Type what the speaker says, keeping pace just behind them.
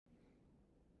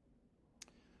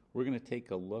We're going to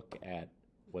take a look at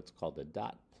what's called a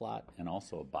dot plot and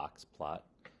also a box plot.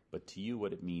 But to you,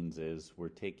 what it means is we're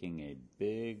taking a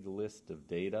big list of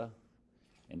data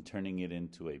and turning it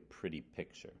into a pretty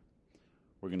picture.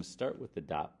 We're going to start with the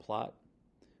dot plot,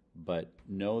 but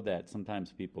know that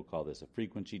sometimes people call this a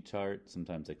frequency chart,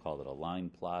 sometimes they call it a line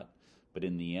plot, but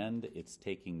in the end, it's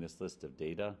taking this list of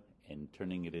data and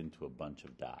turning it into a bunch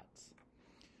of dots.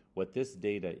 What this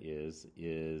data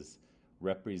is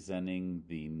representing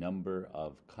the number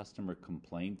of customer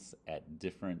complaints at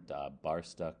different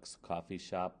Barstucks coffee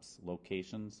shops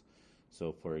locations.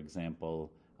 So for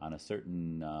example, on a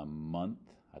certain month,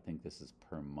 I think this is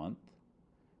per month,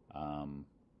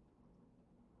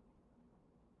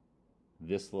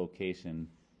 this location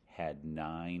had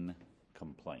 9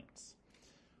 complaints.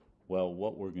 Well,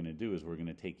 what we're going to do is we're going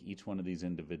to take each one of these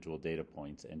individual data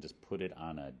points and just put it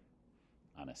on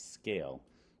a scale.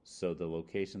 So the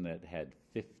location that had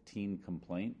 15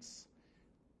 complaints,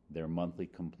 their monthly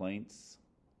complaints,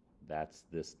 that's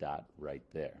this dot right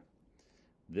there.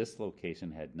 This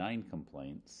location had 9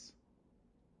 complaints,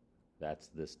 that's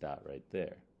this dot right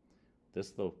there.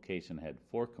 This location had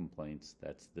 4 complaints,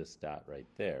 that's this dot right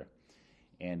there.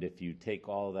 And if you take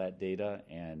all that data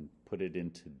and put it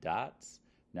into dots,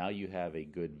 now you have a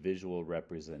good visual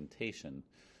representation.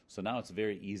 So now it's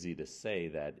very easy to say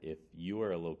that if you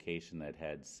are a location that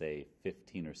had, say,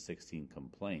 15 or 16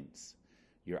 complaints,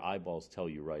 your eyeballs tell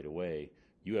you right away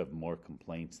you have more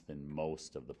complaints than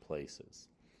most of the places.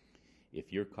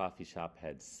 If your coffee shop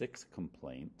had 6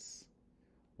 complaints,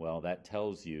 well, that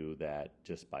tells you that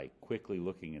just by quickly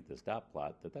looking at this dot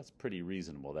plot, that's pretty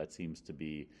reasonable. That seems to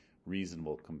be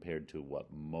reasonable compared to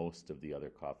what most of the other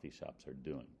coffee shops are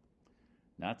doing.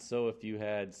 Not so if you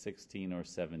had 16 or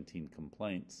 17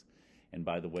 complaints. And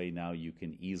by the way, now you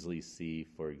can easily see,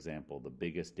 for example, the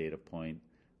biggest data point,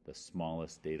 the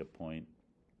smallest data point.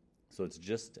 So it's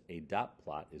just a dot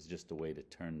plot is just a way to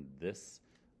turn this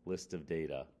list of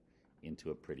data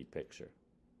into a pretty picture.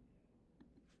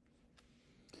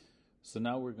 So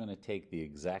now we're going to take the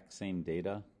exact same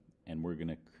data and we're going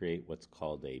to create what's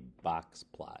called a box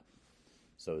plot.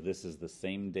 So this is the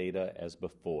same data as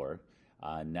before.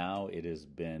 Now it has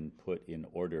been put in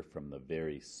order from the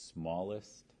very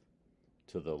smallest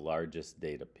to the largest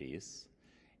data piece.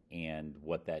 And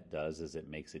what that does is it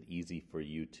makes it easy for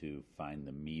you to find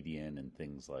the median and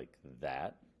things like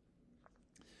that.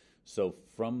 So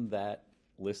from that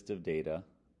list of data,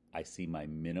 I see my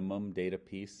minimum data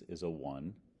piece is a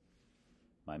 1.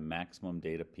 My maximum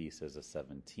data piece is a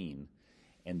 17.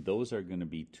 And those are going to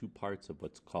be 2 parts of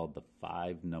what's called the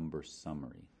 5-number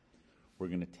summary. We're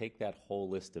going to take that whole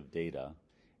list of data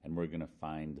and we're going to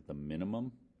find the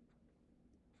minimum,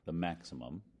 the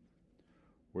maximum.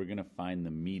 We're going to find the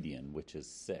median, which is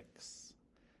 6.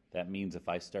 That means if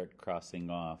I start crossing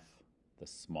off the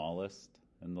smallest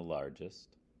and the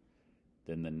largest,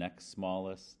 then the next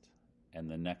smallest and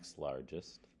the next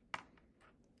largest,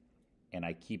 and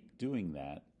I keep doing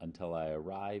that until I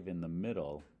arrive in the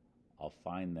middle, I'll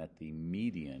find that the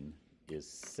median is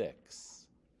 6.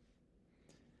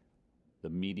 The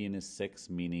median is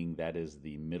 6, meaning that is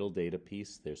the middle data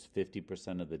piece. There's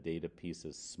 50% of the data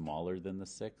pieces smaller than the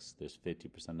 6. There's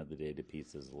 50% of the data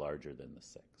pieces larger than the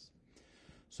 6.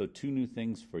 So 2 new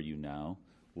things for you now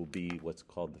will be what's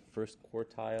called the first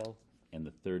quartile and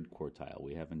the third quartile.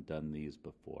 We haven't done these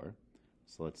before,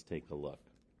 so let's take a look.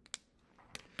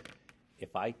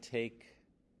 If I take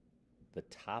the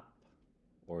top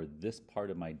or this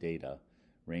part of my data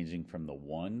ranging from the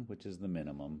 1, which is the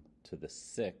minimum, to the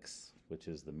 6, which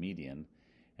is the median,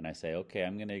 and I say, okay,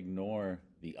 I'm going to ignore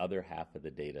the other half of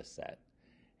the data set,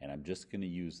 and I'm just going to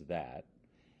use that,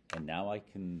 and now I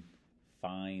can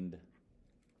find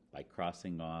by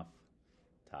crossing off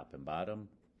top and bottom,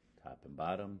 top and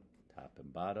bottom, top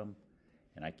and bottom,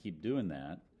 and I keep doing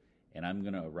that, and I'm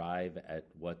going to arrive at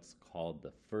what's called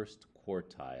the first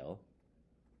quartile,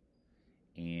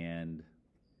 and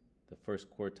the first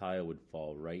quartile would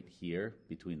fall right here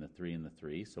between the 3 and the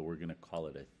 3, so we're going to call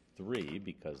it a 3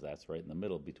 because that's right in the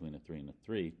middle between a 3 and a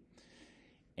 3.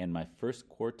 And my first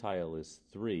quartile is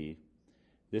 3.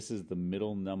 This is the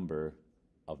middle number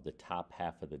of the top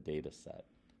half of the data set.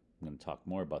 I'm going to talk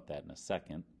more about that in a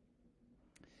second.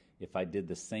 If I did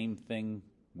the same thing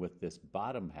with this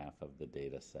bottom half of the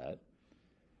data set,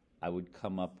 I would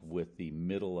come up with the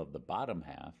middle of the bottom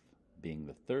half being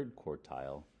the third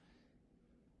quartile,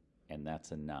 and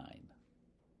that's a 9.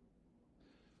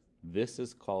 This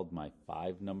is called my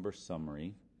 5-number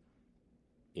summary.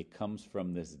 It comes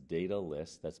from this data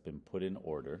list that's been put in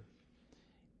order,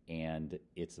 and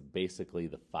it's basically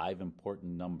the 5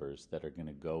 important numbers that are going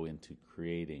to go into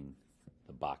creating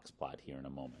the box plot here in a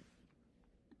moment.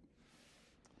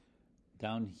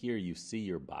 Down here you see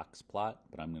your box plot,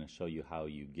 but I'm going to show you how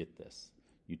you get this.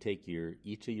 You take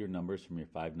each of your numbers from your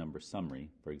 5-number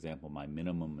summary. For example, my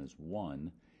minimum is 1,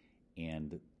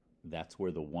 and that's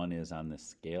where the 1 is on this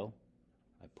scale.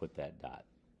 I put that dot.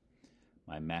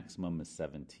 My maximum is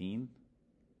 17.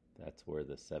 That's where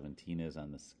the 17 is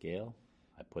on the scale.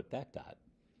 I put that dot.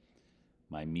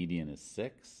 My median is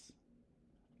 6.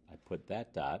 I put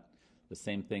that dot. The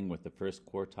same thing with the first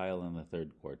quartile and the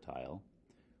third quartile.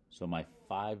 So my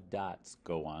 5 dots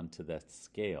go onto that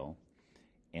scale,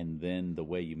 and then the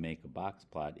way you make a box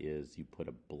plot is you put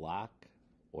a block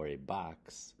or a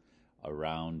box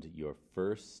around your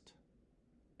first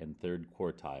and third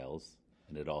quartiles,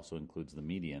 and it also includes the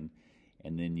median,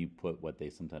 and then you put what they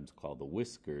sometimes call the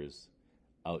whiskers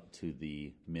out to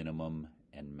the minimum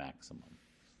and maximum.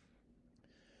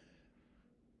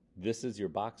 This is your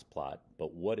box plot,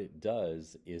 but what it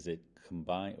does is it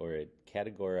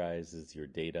categorizes your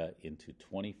data into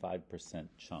 25%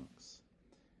 chunks.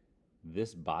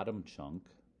 This bottom chunk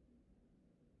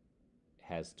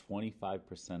has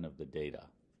 25% of the data.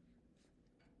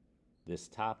 This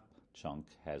top chunk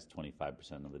has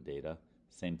 25% of the data.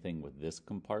 Same thing with this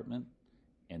compartment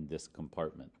and this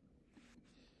compartment.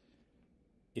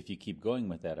 If you keep going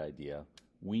with that idea,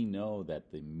 we know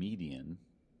that the median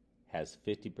has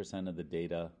 50% of the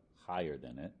data higher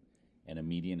than it, and a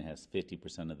median has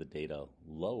 50% of the data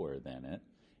lower than it.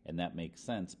 And that makes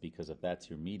sense because if that's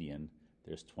your median,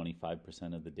 there's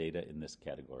 25% of the data in this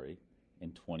category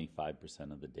and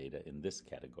 25% of the data in this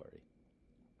category.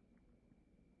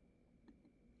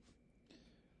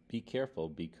 Be careful,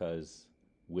 because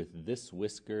with this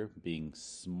whisker being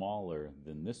smaller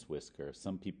than this whisker,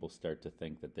 some people start to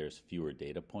think that there's fewer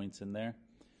data points in there.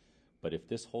 But if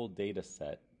this whole data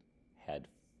set had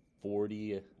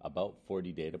about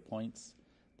 40 data points,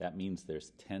 that means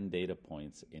there's 10 data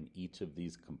points in each of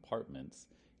these compartments.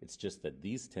 It's just that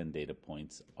these 10 data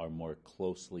points are more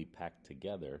closely packed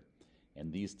together,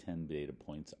 and these 10 data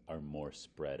points are more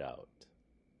spread out.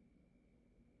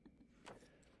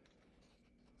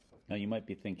 Now you might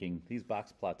be thinking, these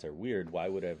box plots are weird, why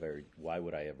would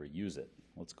I ever use it?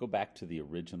 Let's go back to the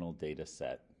original data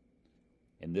set.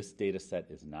 And this data set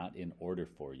is not in order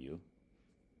for you,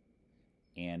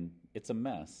 and it's a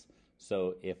mess.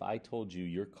 So if I told you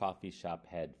your coffee shop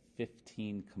had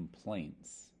 15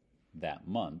 complaints that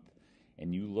month,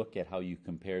 and you look at how you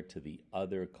compare to the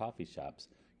other coffee shops,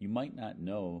 you might not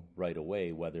know right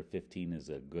away whether 15 is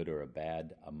a good or a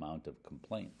bad amount of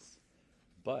complaints.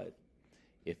 But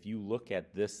if you look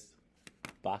at this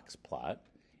box plot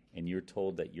and you're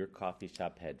told that your coffee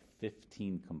shop had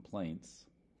 15 complaints,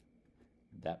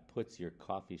 that puts your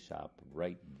coffee shop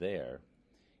right there,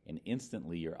 and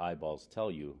instantly your eyeballs tell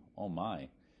you, oh my,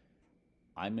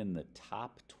 I'm in the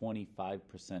top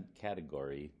 25%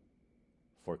 category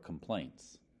for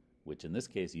complaints, which in this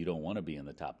case you don't want to be in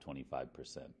the top 25%.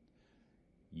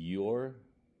 Your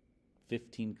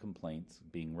 15 complaints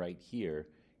being right here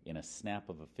in a snap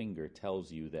of a finger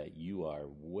tells you that you are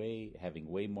having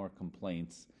way more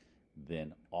complaints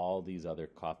than all these other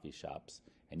coffee shops,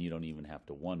 and you don't even have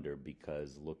to wonder,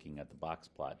 because looking at the box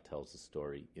plot tells the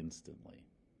story instantly.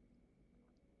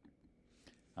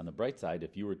 On the bright side,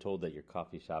 if you were told that your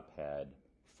coffee shop had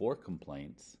 4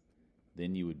 complaints,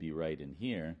 then you would be right in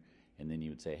here, and then you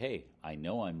would say, hey, I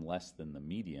know I'm less than the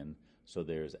median, so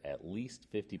there's at least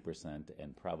 50%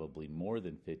 and probably more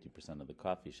than 50% of the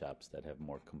coffee shops that have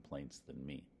more complaints than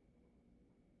me.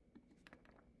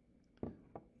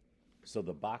 So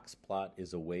the box plot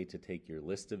is a way to take your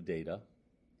list of data,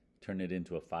 turn it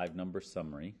into a 5-number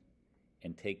summary,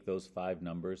 and take those 5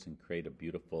 numbers and create a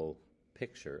beautiful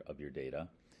picture of your data.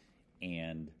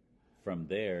 And from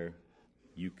there,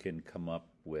 you can come up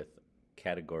with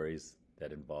categories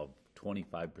that involve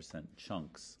 25%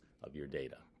 chunks of your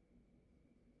data.